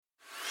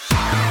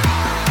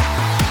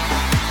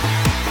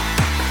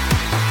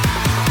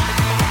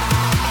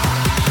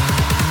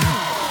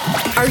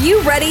you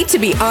ready to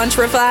be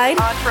entrefied?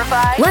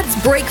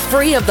 Let's break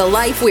free of the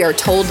life we are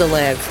told to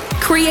live.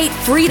 Create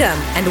freedom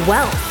and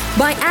wealth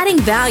by adding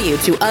value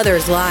to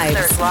others'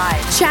 lives.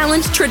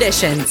 Challenge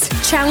traditions,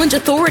 challenge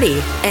authority,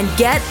 and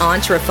get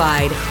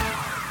entrefied.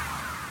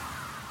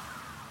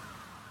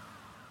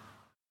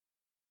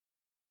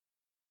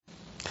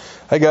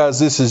 Hey guys,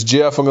 this is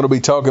Jeff. I'm going to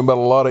be talking about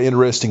a lot of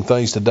interesting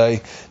things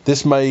today.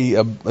 This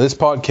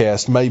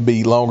podcast may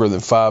be longer than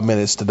 5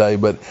 minutes today,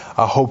 but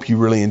I hope you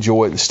really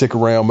enjoy it and stick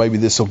around. Maybe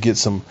this will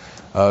get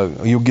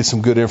you'll get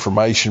some good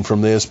information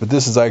from this. But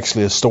this is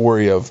actually a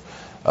story of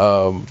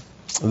that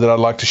I'd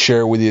like to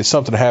share with you. It's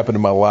something that happened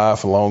in my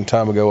life a long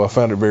time ago. I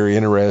found it very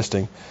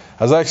interesting.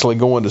 I was actually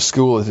going to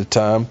school at the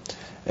time,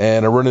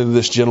 and I run into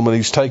this gentleman. He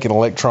was taking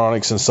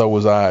electronics, and so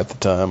was I at the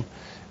time.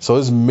 So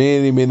this is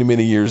many, many,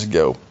 many years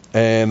ago.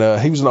 And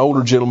he was an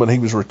older gentleman. He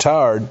was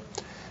retired.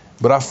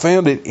 But I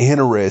found it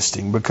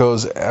interesting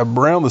because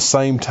around the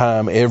same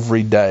time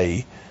every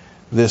day,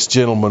 this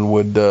gentleman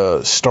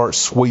would start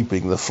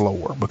sweeping the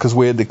floor because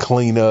we had to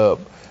clean up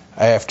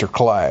after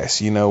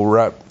class,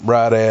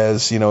 right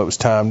as, it was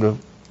time to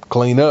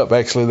clean up.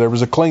 Actually, there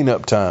was a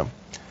cleanup time.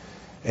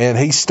 And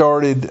he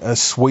started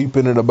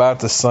sweeping at about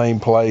the same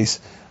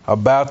place,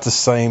 about the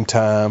same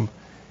time.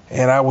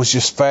 And I was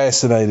just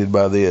fascinated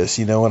by this,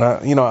 and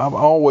I've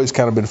always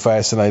kind of been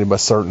fascinated by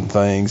certain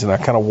things, and I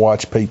kind of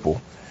watch people.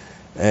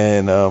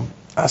 And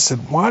I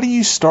said, why do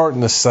you start in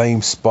the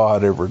same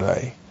spot every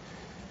day?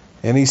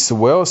 And he said,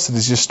 well, it's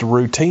just a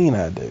routine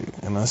I do.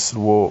 And I said,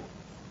 well,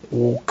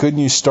 couldn't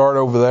you start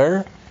over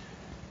there?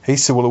 He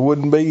said, well, it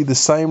wouldn't be the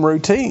same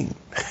routine.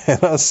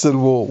 And I said,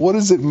 well, what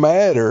does it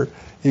matter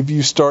if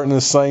you start in the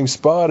same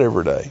spot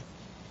every day?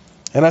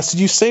 And I said,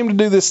 you seem to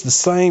do this the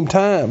same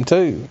time,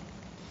 too.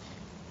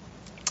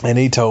 And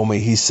he told me,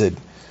 he said,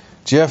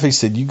 Jeff, he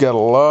said, you got a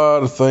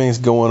lot of things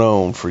going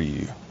on for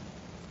you.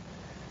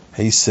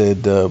 He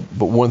said, but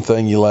one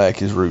thing you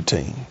lack is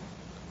routine.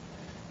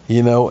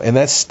 And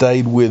that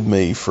stayed with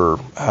me for,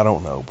 I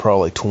don't know,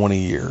 probably 20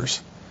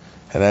 years.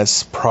 And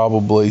that's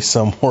probably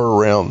somewhere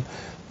around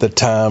the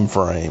time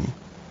frame.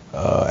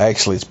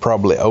 Actually, it's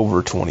probably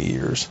over 20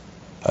 years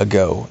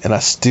ago. And I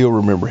still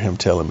remember him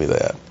telling me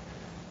that.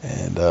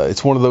 And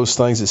it's one of those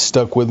things that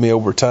stuck with me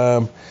over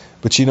time.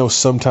 But,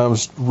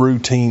 sometimes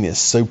routine is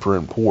super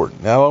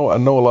important. Now, I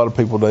know a lot of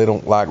people, they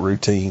don't like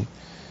routine.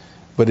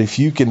 But if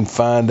you can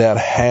find out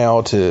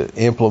how to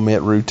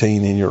implement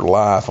routine in your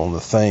life on the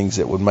things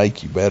that would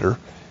make you better,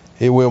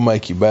 it will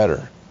make you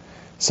better.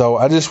 So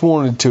I just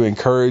wanted to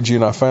encourage you,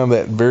 and I found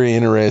that very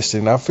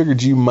interesting. I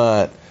figured you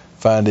might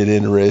find it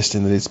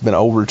interesting that it's been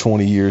over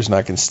 20 years, and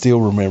I can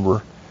still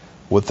remember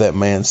what that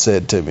man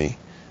said to me.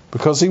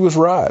 Because he was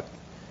right.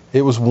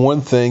 It was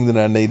one thing that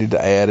I needed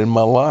to add in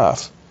my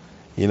life.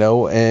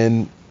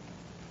 And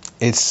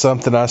it's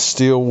something I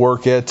still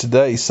work at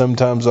today.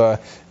 Sometimes I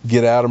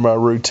get out of my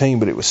routine,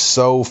 but it was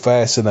so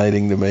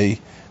fascinating to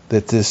me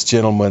that this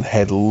gentleman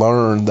had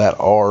learned that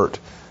art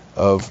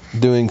of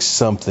doing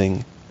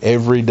something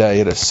every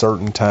day at a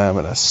certain time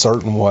in a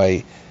certain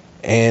way,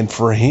 and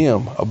for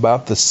him,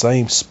 about the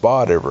same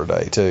spot every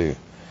day too.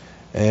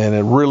 And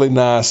a really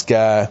nice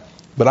guy.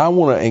 But I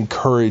want to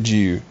encourage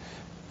you,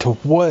 to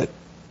what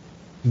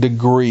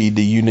degree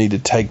do you need to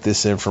take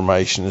this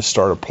information and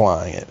start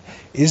applying it?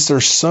 Is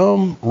there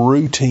some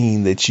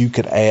routine that you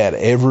could add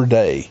every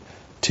day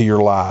to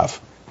your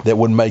life that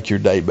would make your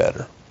day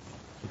better?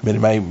 I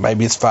mean,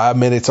 maybe it's 5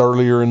 minutes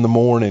earlier in the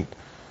morning,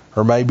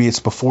 or maybe it's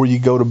before you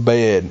go to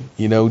bed,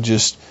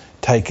 just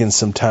taking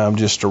some time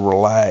just to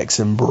relax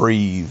and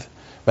breathe.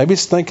 Maybe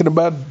it's thinking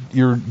about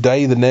your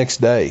day the next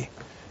day,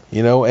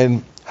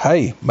 and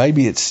hey,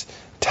 maybe it's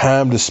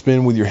time to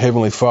spend with your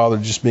Heavenly Father,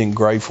 just being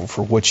grateful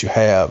for what you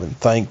have and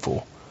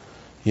thankful.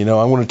 I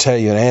want to tell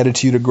you, an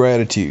attitude of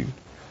gratitude,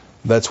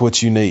 that's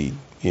what you need,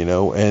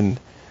 and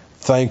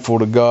thankful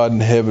to God in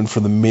heaven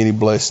for the many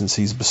blessings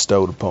He's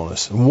bestowed upon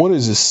us. And one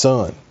is His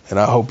Son, and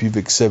I hope you've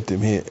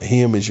accepted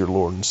Him as your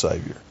Lord and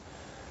Savior.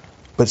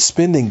 But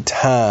spending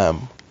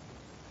time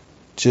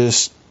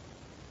just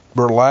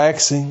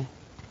relaxing,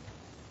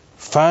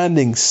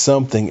 finding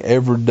something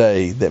every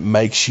day that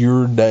makes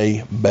your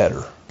day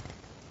better.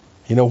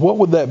 What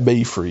would that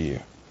be for you?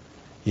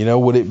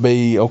 Would it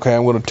be, okay,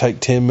 I'm going to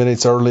take 10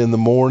 minutes early in the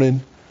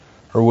morning?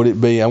 Or would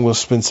it be, I'm going to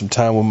spend some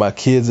time with my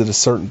kids at a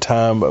certain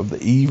time of the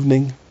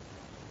evening?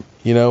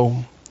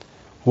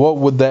 What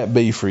would that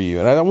be for you?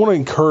 And I want to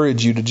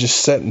encourage you to just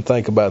sit and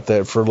think about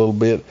that for a little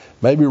bit.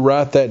 Maybe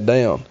write that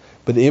down.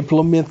 But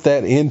implement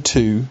that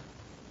into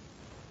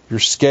your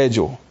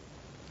schedule.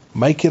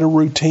 Make it a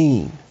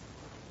routine.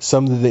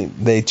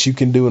 Something that you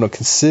can do on a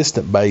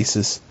consistent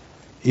basis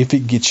if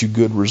it gets you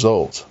good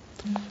results.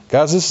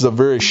 Guys, this is a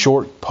very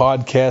short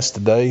podcast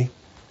today.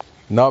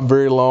 Not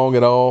very long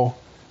at all.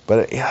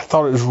 But I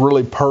thought it was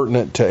really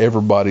pertinent to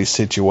everybody's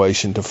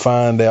situation to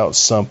find out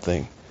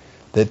something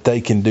that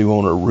they can do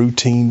on a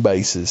routine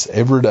basis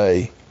every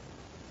day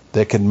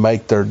that can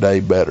make their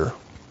day better.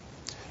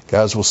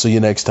 Guys, we'll see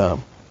you next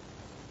time.